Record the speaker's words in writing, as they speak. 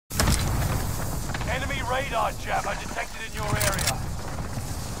radar jammer detected in your area.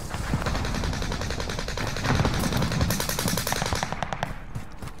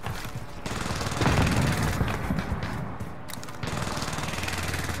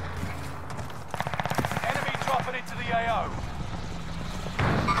 Enemy dropping into the AO.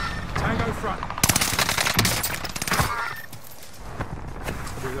 Tango front.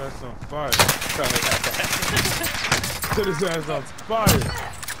 Dude, that's on fire. Put his ass on fire.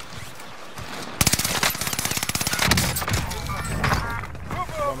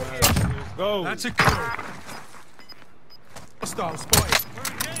 Let's go. That's a kill. Hostile spotted.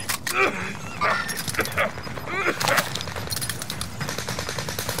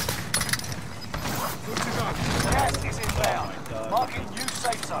 Good to go. Gas is inbound. Marking new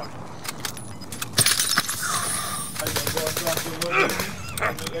safe zone.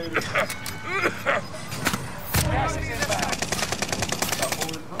 Gas is inbound.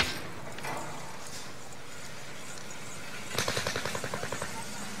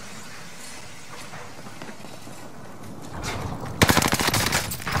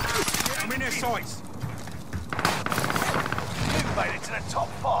 I'm in their sights. You've made it to the top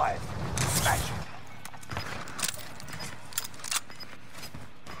 5. Smash it.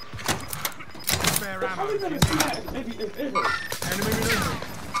 Spare ammo. Enemy maneuvering.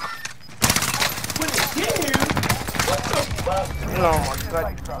 Oh my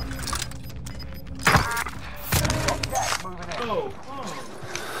god. Gas moving in.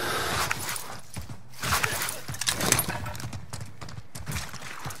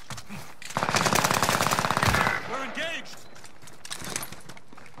 We're engaged.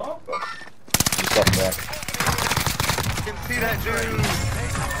 He's up there. You can see that dude.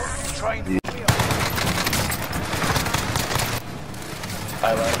 Train.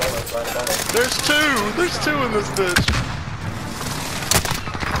 There's two! There's two in this bitch!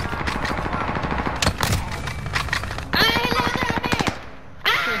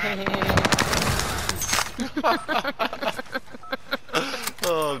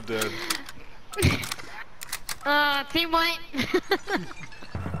 Oh, I'm dead. Team white.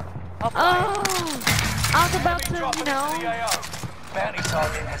 Oh, I was about to, you know. Bounty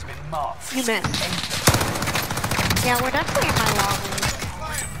target has been marked. You missed. Yeah, we're definitely in my lobby.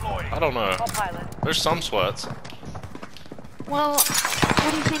 I don't know. There's some sweats. Well,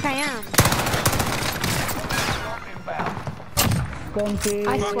 what do you think I am?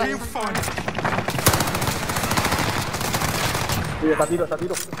 I sweat You sometimes. find Está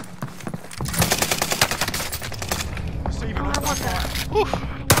tiro. Receiving Oh, I want that. Oof.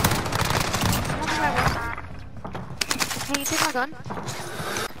 Hey, you take my gun?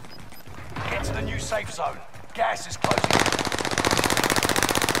 Get to the new safe zone. Gas is closing in.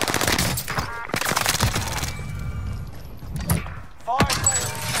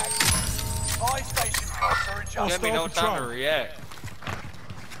 Fire station costs are adjusted. Give me no time to react.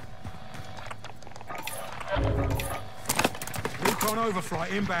 recon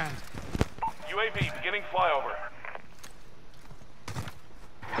overflight inbound. UAV beginning flyover.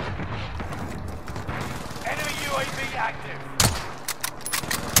 Enemy UAV active.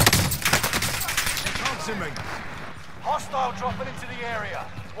 Can't see me. Hostile dropping into the area.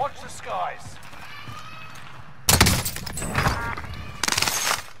 Watch the skies.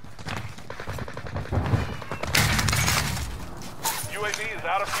 UAV is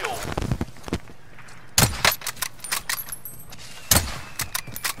out of fuel.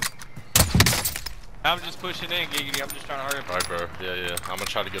 I'm just pushing in, Giggity. I'm just trying to hurry up. Alright, bro. Yeah. I'm gonna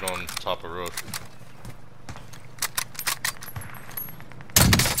try to get on top of roof.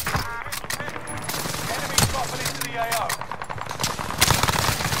 Enemy dropping into the AO.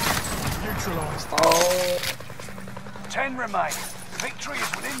 Neutralized. Oh. 10 remain. Victory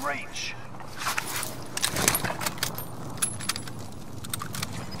is within reach.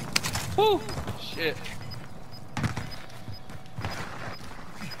 Woo! Shit.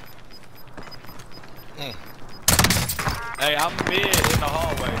 Hey, I'm mid in the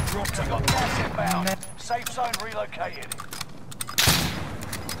hallway. Dropped a got gas inbound. Safe zone relocated.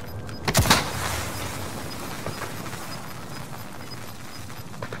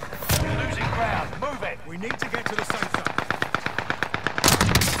 You're losing ground. Move it. We need to get to the safe zone.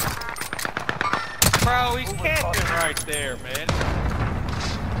 Bro, he's camping right there, man.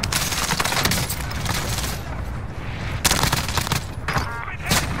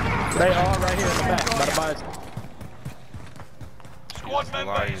 They are right here in the back, by the bus. Squad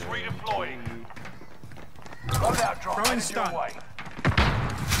member is redeployed. Loadout drop Throwing headed your stun. way.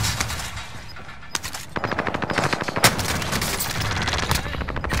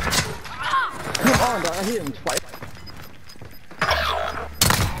 Come on, dog. I hit him twice.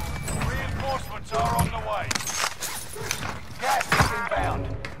 Reinforcements Reinforcements are on the way. Gas is inbound.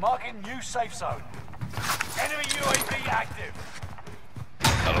 Marking new safe zone. Enemy UAV active.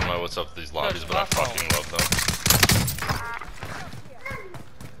 I don't know what's up with these lobbies, but I fucking love them.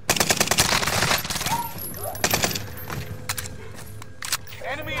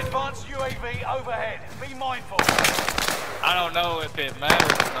 Enemy advanced UAV overhead. Be mindful. I don't know if it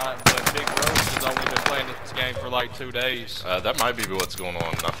matters or not, but Big Rose has only been playing this game for like 2 days. That might be what's going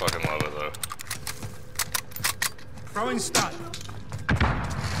on. I fucking love it though. Throwing stun.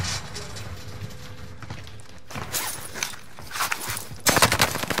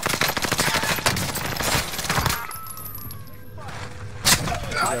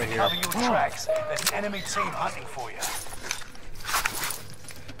 Cover your tracks. There's an enemy team hunting for you.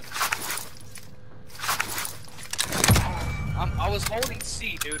 I was holding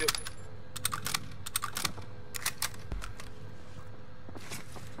C, dude.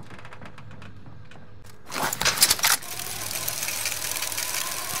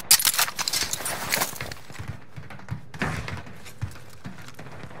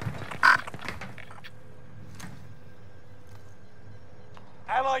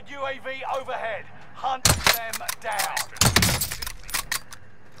 Allied UAV overhead. Hunt them down.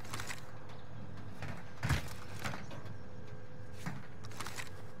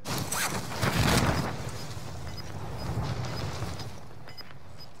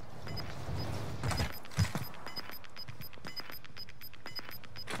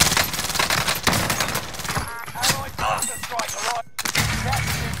 Allied cluster strike arrived. Gas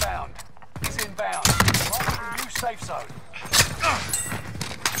is inbound. It's inbound. Marking the new safe zone.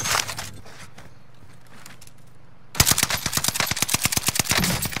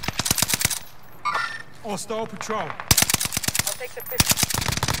 Hostile patrol. I'll take the 50.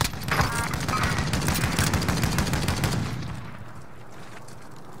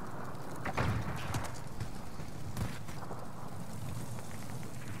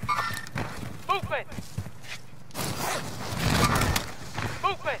 Movement!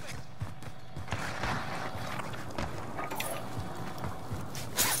 Movement!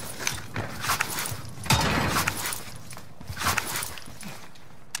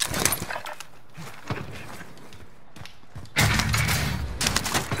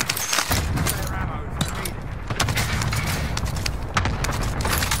 Spare ammo if you need it.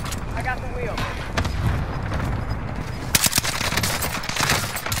 I got the wheel.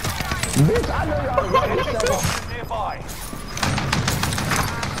 Nearby.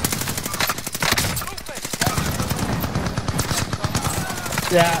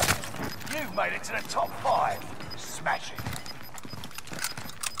 Yeah. You've made it to the top 5. Smash it.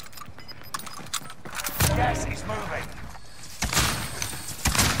 Gas is moving.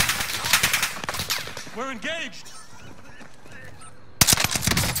 We're engaged.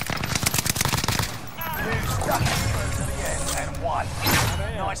 You stuck it through to the end and won.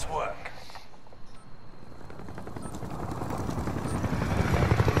 Nice work.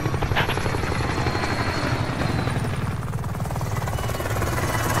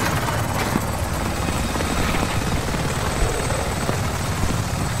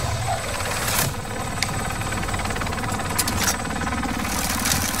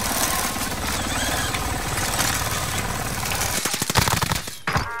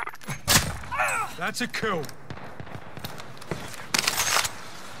 That's a kill.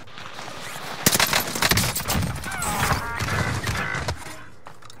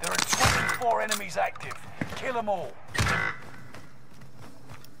 There are 24 enemies active. Kill them all.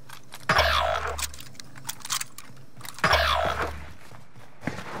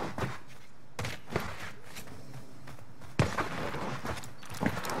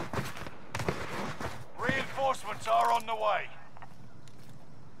 Reinforcements are on the way.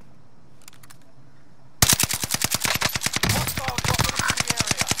 Hostile dropping into the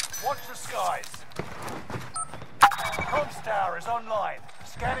area. Watch the skies. Comms tower is online.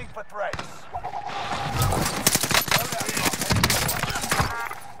 Scanning for threats.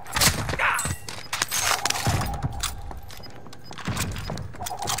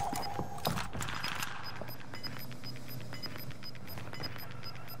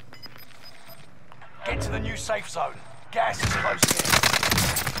 Get to the new safe zone. Gas is closing in.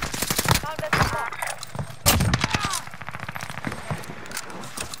 Found at the spot.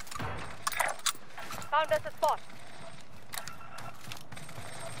 Found at the spot.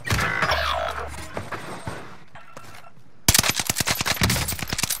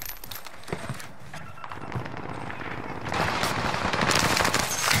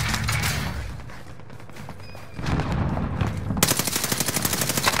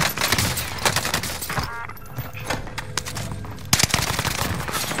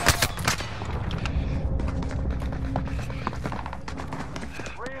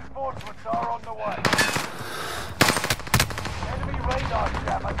 away. Enemy radar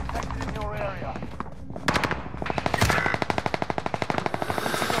jammer detected in your area.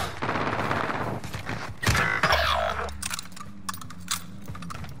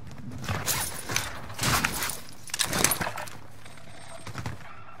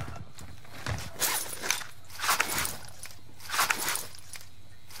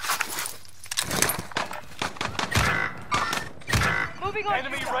 Moving on.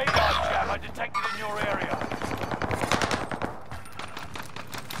 Enemy radar jammer detected in your area.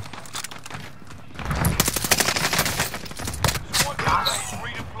 Squad mates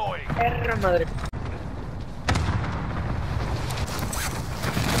redeploying.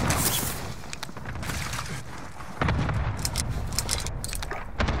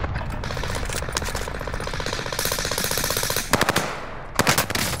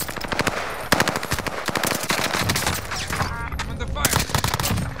 Under fire.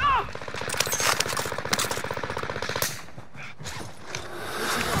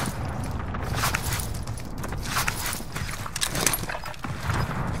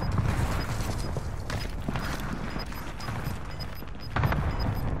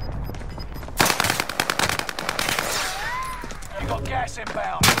 You got gas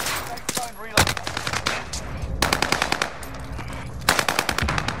inbound. Safe zone relocated.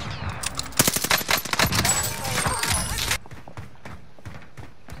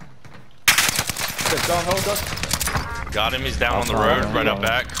 Got him. He's down on the road, right up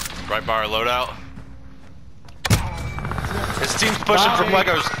back, right by our loadout. His team's pushing from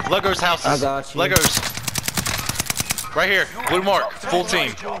Legos. Legos houses. I got you. Legos. Right here. Blue mark. Full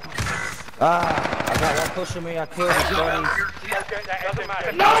team. I got one pushing me. I killed his buddy. You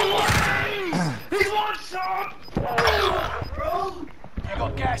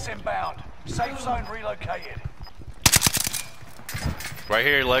got gas inbound. Safe zone relocated. Right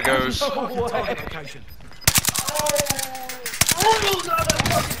here, Legos. Target location.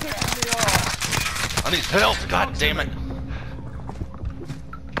 I need help. God damn it.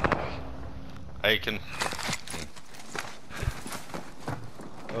 Hey, can.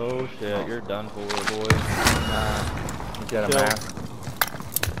 Oh shit, you're done for, boy. He's got a mask.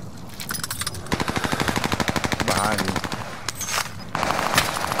 Behind you.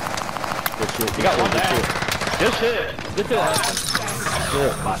 Good shit. You got one down. Good shit. Good shit. Good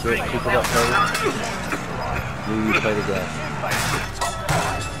shit. Keep it up, baby. You play the game.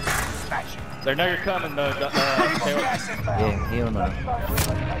 They're never coming though. Yeah, he'll know.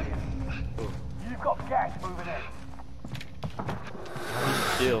 You've got gas moving in.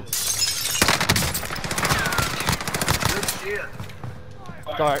 Shield. Good shit.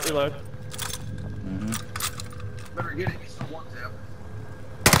 Alright, reload. Better get it. You still want to.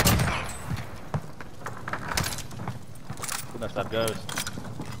 Where that stuff goes.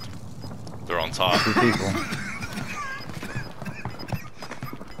 They're on top. 2 people.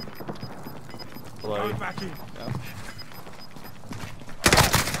 Below you. Go back in.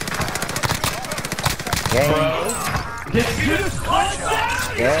 Game. Did you just clutch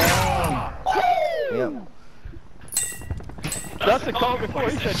that? Game. Yep. That's a call before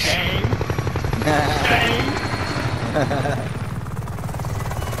he said game.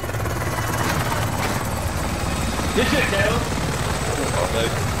 Good shit, Dale.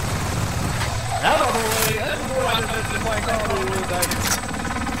 That's the boy. That's the boy I just missed the play call to you, baby.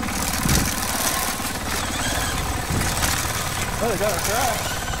 Oh, they got a crash.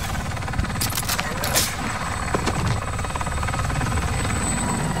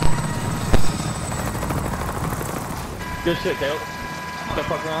 Good shit, Dale. Don't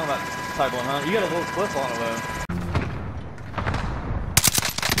fuck around with that type one, huh? You got a little clip on it, though.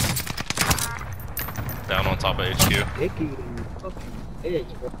 Down on top of HQ. Icky. Fucking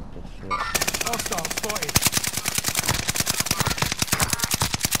edge, bro. Good shit. Hostile spotted.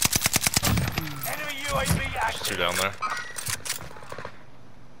 Enemy UAV There's active. 2 down there.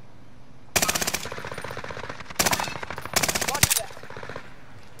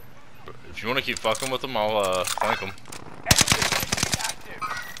 If you want to keep fucking with them, I'll flank them. Enemy UAV active.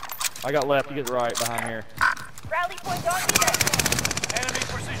 I got left, you get right behind here. Rally point on me. Enemy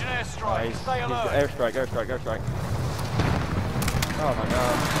precision airstrike. Nice. Stay alert. Airstrike, airstrike, airstrike. Oh my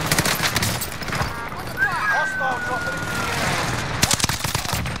god. Hostile dropping into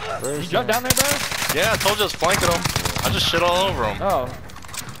the air. You jumped down there, bro? Yeah, I told you I was flanking them. I just shit all over them. Oh.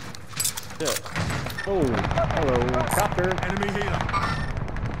 Shit. Oh, hello. Copter. Enemy healer.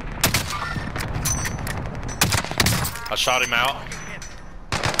 I shot him out.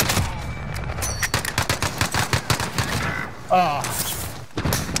 Ah.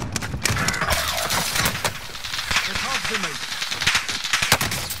 They're targeting me.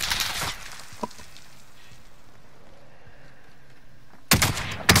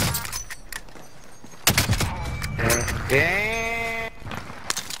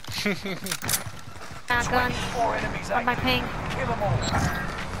 Gun 4 enemies on my active. ping. Kill them all.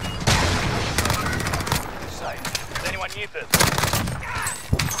 Safe. Does anyone need this?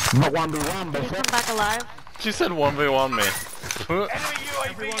 But 1v1, Did he come back alive? She said 1v1 me. Enemy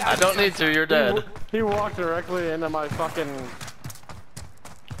UAV I don't need to, you're dead. He walked directly into my fucking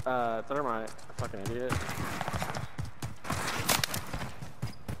thermite. Fucking idiot.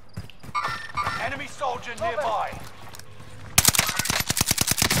 Enemy soldier nearby.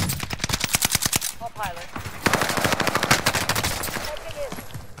 All pilot. Checking in.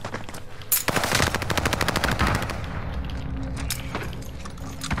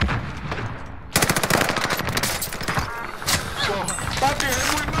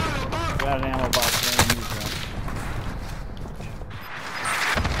 Got an ammo box. Man, use one.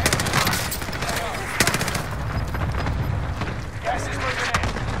 Gas is moving in.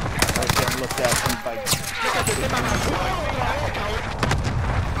 I can look at somebody.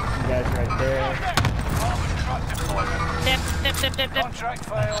 You guys right there. Armored truck deployment. Dip. Contract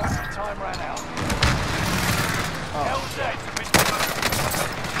failed. Time ran out. LZ been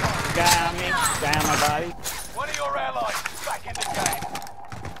Guy on me. Guy on my body. One of your allies is back in the game.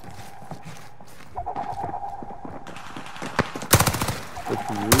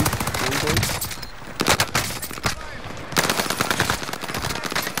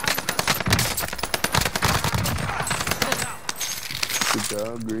 Good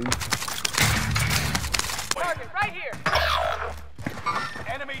job, Green. Target right here.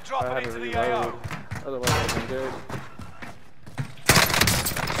 Enemy dropping into the AO. Otherwise, I've been dead.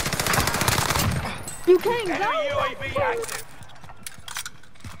 You can't Enemy UAV active.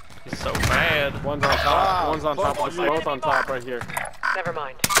 He's so mad. One's on top. One's on top of us. Both on top right here. Never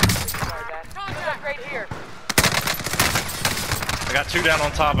mind. Disregard that. Contact right here. I got 2 down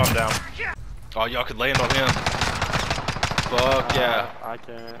on top, I'm down. Oh, y'all could land on him. Fuck yeah. I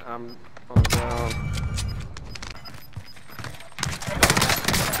can't. I'm on the ground.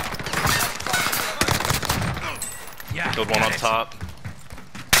 Killed one on top.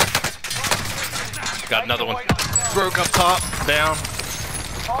 Got another one. Broke up top, down.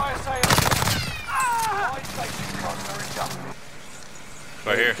 Fire sale. Fire station costs are adjusted.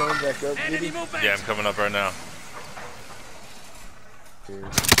 Right here. Coming back up, Diddy. Yeah, I'm coming up right now.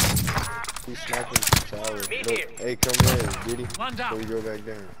 He's sniping the tower. Meet Look, here. hey, come here, Diddy. One down. Before you go back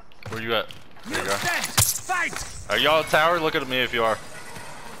down. Where you at? There you go. Fight! Are y'all at tower? Look at me if you are.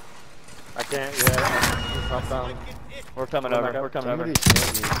 I can't yet. Hop down. We're coming over. We're coming over. Somebody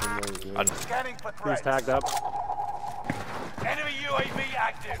sent me from those, man. Scanning for He's threats. tagged up. Enemy UAV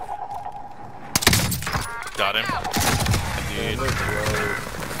active. Got him. Indeed.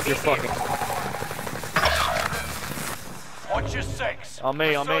 You're fucking. Watch your 6. On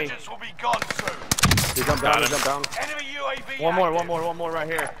me, on me. Resurgence will be gone soon. He jumped Got down, he him. jumped down. Enemy UAV One more, active. one more right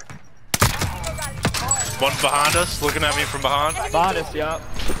here. One's behind us, looking at me from behind. Behind us, yup.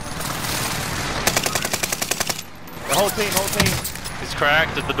 The whole team. He's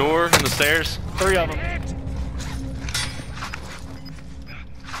cracked at the door and the stairs. 3 of them.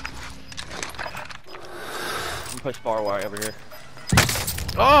 Push bar wire over here.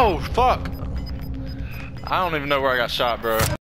 Oh, fuck. I don't even know where I got shot, bro.